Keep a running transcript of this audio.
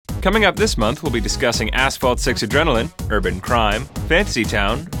Coming up this month, we'll be discussing Asphalt 6 Adrenaline, Urban Crime, Fantasy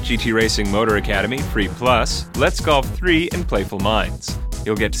Town, GT Racing Motor Academy, Free Plus, Let's Golf 3, and Playful Minds.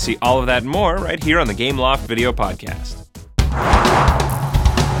 You'll get to see all of that and more right here on the Gameloft Video Podcast.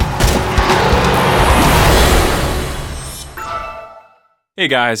 Hey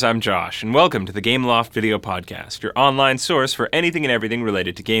guys, I'm Josh, and welcome to the Gameloft Video Podcast, your online source for anything and everything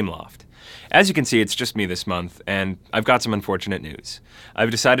related to Gameloft. As you can see, it's just me this month, and I've got some unfortunate news.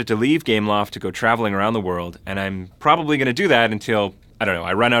 I've decided to leave Gameloft to go traveling around the world, and I'm probably going to do that until,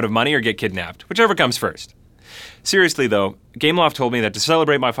 I run out of money or get kidnapped, whichever comes first. Seriously though, Gameloft told me that to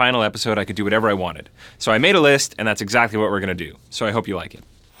celebrate my final episode, I could do whatever I wanted. So I made a list, and that's exactly what we're going to do. So I hope you like it.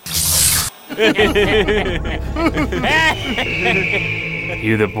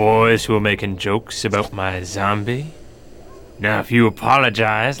 You the boys who are making jokes about my zombie? Now, if you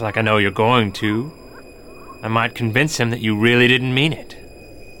apologize like I know you're going to, I might convince him that you really didn't mean it.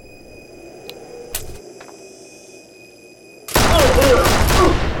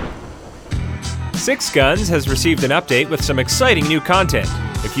 Six Guns has received an update with some exciting new content.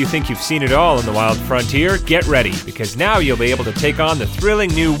 If you think you've seen it all in the Wild Frontier, get ready, because now you'll be able to take on the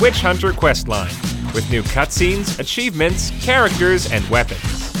thrilling new Witch Hunter questline, with new cutscenes, achievements, characters, and weapons.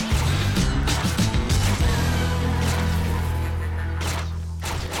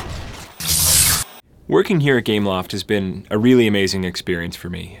 Working here at Gameloft has been a really amazing experience for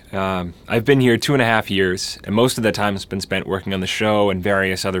me. I've been here 2.5 years, and most of that time has been spent working on the show and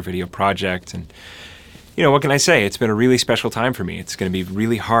various other video projects. And, what can I say? It's been a really special time for me. It's going to be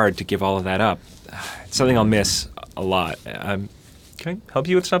really hard to give all of that up. It's something I'll miss a lot. Can I help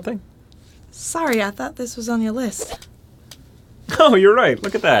you with something? Sorry, I thought this was on your list. Oh, you're right.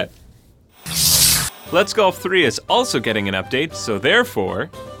 Look at that. Let's Golf 3 is also getting an update, so therefore...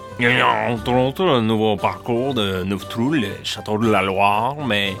 Un nouveau parcours de Neuftrou, le château de la Loire,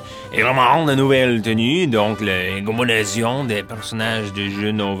 mais également de nouvelles tenues, donc la combinaison des personnages de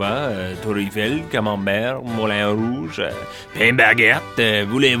jeu Nova, Tour Eiffel, Camembert, Moulin Rouge, Pain Baguette,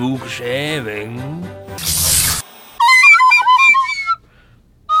 voulez-vous coucher avec nous?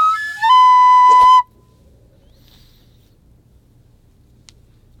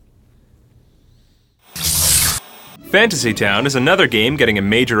 Fantasy Town is another game getting a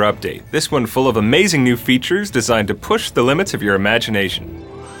major update, this one full of amazing new features designed to push the limits of your imagination.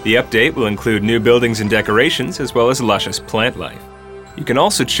 The update will include new buildings and decorations, as well as luscious plant life. You can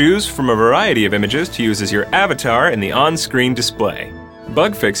also choose from a variety of images to use as your avatar in the on-screen display.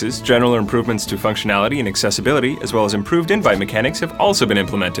 Bug fixes, general improvements to functionality and accessibility, as well as improved invite mechanics have also been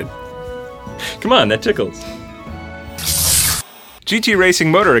implemented. Come on, that tickles. GT Racing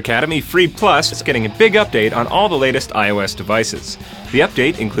Motor Academy Free Plus is getting a big update on all the latest iOS devices. The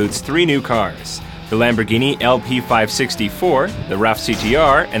update includes 3 new cars: the Lamborghini LP564, the RAF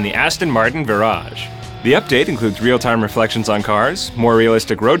CTR, and the Aston Martin Virage. The update includes real-time reflections on cars, more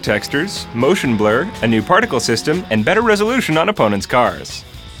realistic road textures, motion blur, a new particle system, and better resolution on opponents' cars.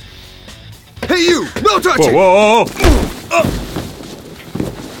 Hey you! No touching! Whoa, whoa, whoa.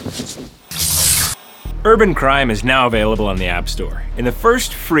 Urban Crime is now available on the App Store. In the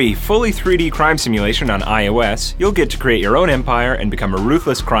first free, fully 3D crime simulation on iOS, you'll get to create your own empire and become a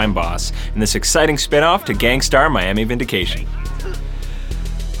ruthless crime boss in this exciting spin-off to Gangstar Miami Vindication.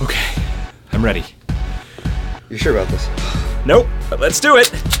 Okay, I'm ready. You sure about this? Nope, but let's do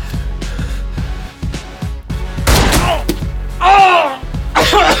it! I'm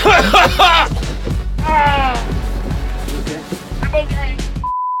okay.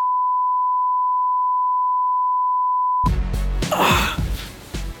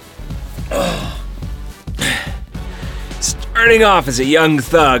 Starting off as a young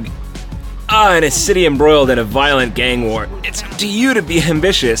thug, in a city embroiled in a violent gang war, it's up to you to be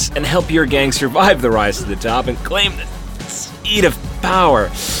ambitious and help your gang survive the rise to the top and claim the seat of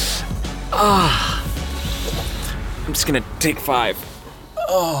power. I'm just gonna take 5.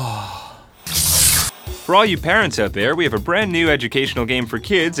 For all you parents out there, we have a brand new educational game for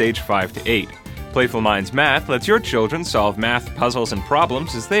kids aged 5 to 8. Playful Minds Math lets your children solve math puzzles and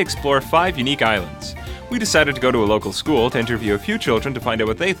problems as they explore 5 unique islands. We decided to go to a local school to interview a few children to find out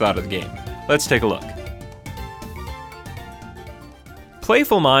what they thought of the game. Let's take a look.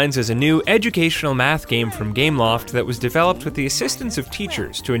 Playful Minds is a new educational math game from Gameloft that was developed with the assistance of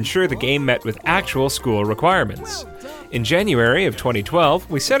teachers to ensure the game met with actual school requirements. In January of 2012,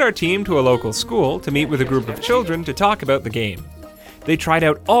 we sent our team to a local school to meet with a group of children to talk about the game. They tried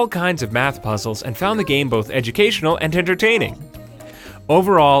out all kinds of math puzzles and found the game both educational and entertaining.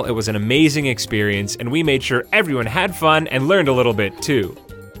 Overall, it was an amazing experience, and we made sure everyone had fun and learned a little bit too.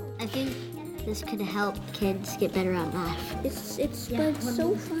 I think this could help kids get better at math. It's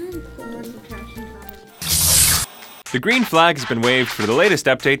so fun. The green flag has been waved for the latest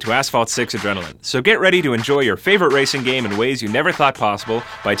update to Asphalt 6 Adrenaline, so get ready to enjoy your favorite racing game in ways you never thought possible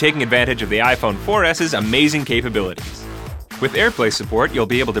by taking advantage of the iPhone 4S's amazing capabilities. With AirPlay support, you'll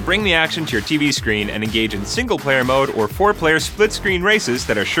be able to bring the action to your TV screen and engage in single-player mode or four-player split-screen races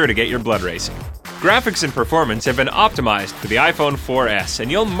that are sure to get your blood racing. Graphics and performance have been optimized for the iPhone 4S, and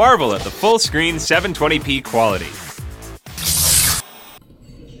you'll marvel at the full-screen 720p quality.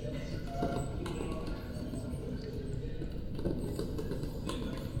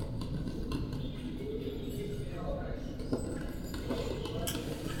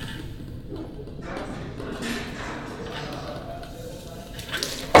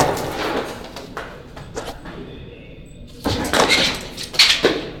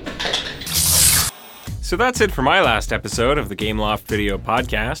 So that's it for my last episode of the Gameloft Video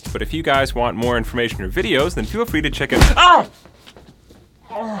Podcast, but if you guys want more information or videos, then feel free to check out— Ow!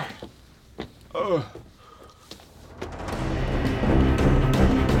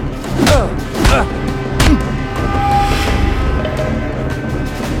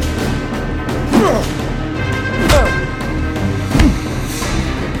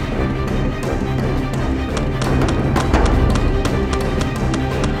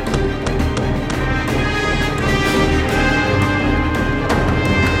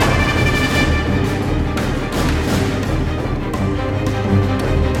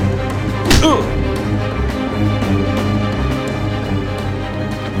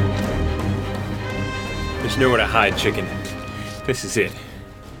 There's nowhere to hide, chicken. This is it.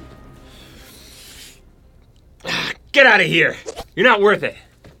 Get out of here! You're not worth it!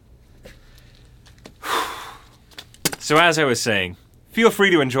 So as I was saying, feel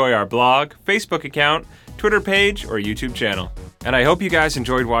free to enjoy our blog, Facebook account, Twitter page, or YouTube channel. And I hope you guys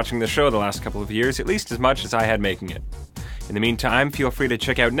enjoyed watching the show the last couple of years, at least as much as I had making it. In the meantime, feel free to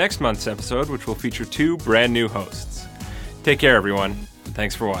check out next month's episode, which will feature 2 brand new hosts. Take care, everyone, and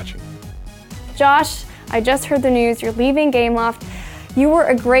thanks for watching. Josh, I just heard the news. You're leaving Gameloft. You were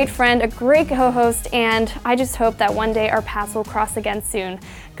a great friend, a great co-host, and I just hope that one day our paths will cross again soon.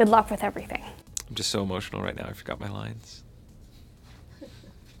 Good luck with everything. I'm just so emotional right now, I forgot my lines.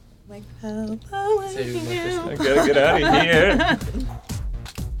 Like, hello, I gotta get out of here.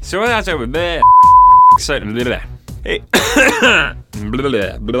 So that's over there. Excited. Hey. I don't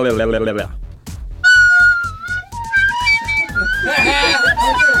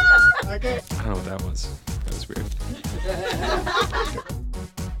know what that was. That was weird.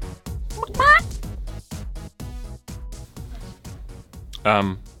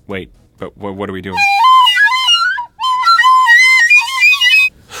 Wait, but what are we doing?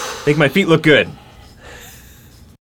 Make my feet look good.